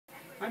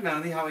Hi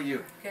Melanie, how are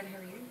you? Good, how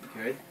are you?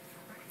 Good.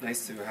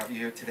 Nice to have you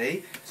here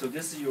today. So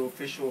this is your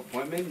official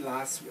appointment.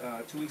 Last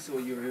 2 weeks ago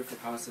you were here for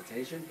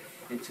consultation,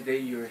 and today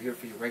you're here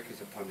for your regular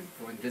appointment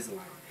for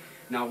Invisalign.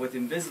 Now with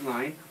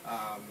Invisalign,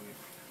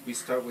 we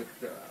start with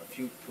a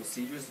few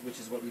procedures, which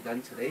is what we've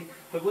done today.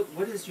 But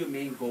what is your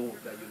main goal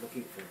that you're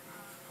looking for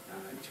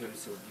in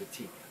terms of your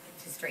teeth?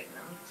 To straighten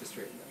them. To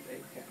straighten them,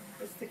 right? Okay.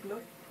 Let's take a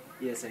look.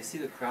 Yes, I see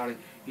the crowding.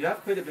 You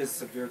have quite a bit of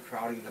severe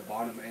crowding in the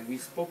bottom, and we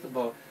spoke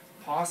about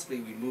possibly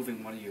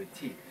removing one of your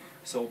teeth.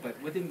 So,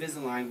 but with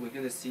Invisalign, we're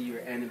going to see your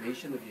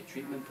animation of your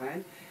treatment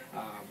plan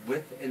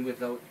with and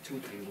without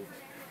tooth removal.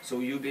 So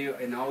you'll be,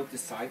 and I'll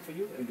decide for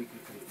you, and we can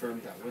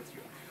confirm that with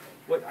you.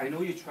 What I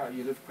know you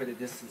live quite a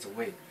distance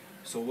away.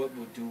 So what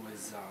we'll do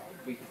is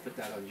we can put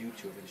that on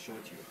YouTube and show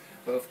it to you.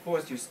 But of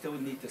course, you still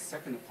need the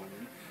second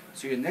appointment.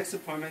 So your next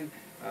appointment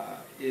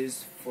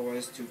is for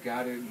us to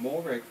gather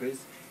more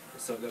records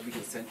so that we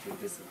can send you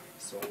Invisalign.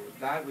 So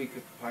that we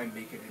could probably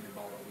make it in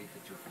about a week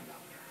or two from now.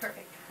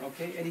 Perfect.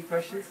 Okay, any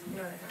questions?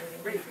 No,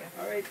 that's really Great.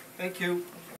 All right, thank you.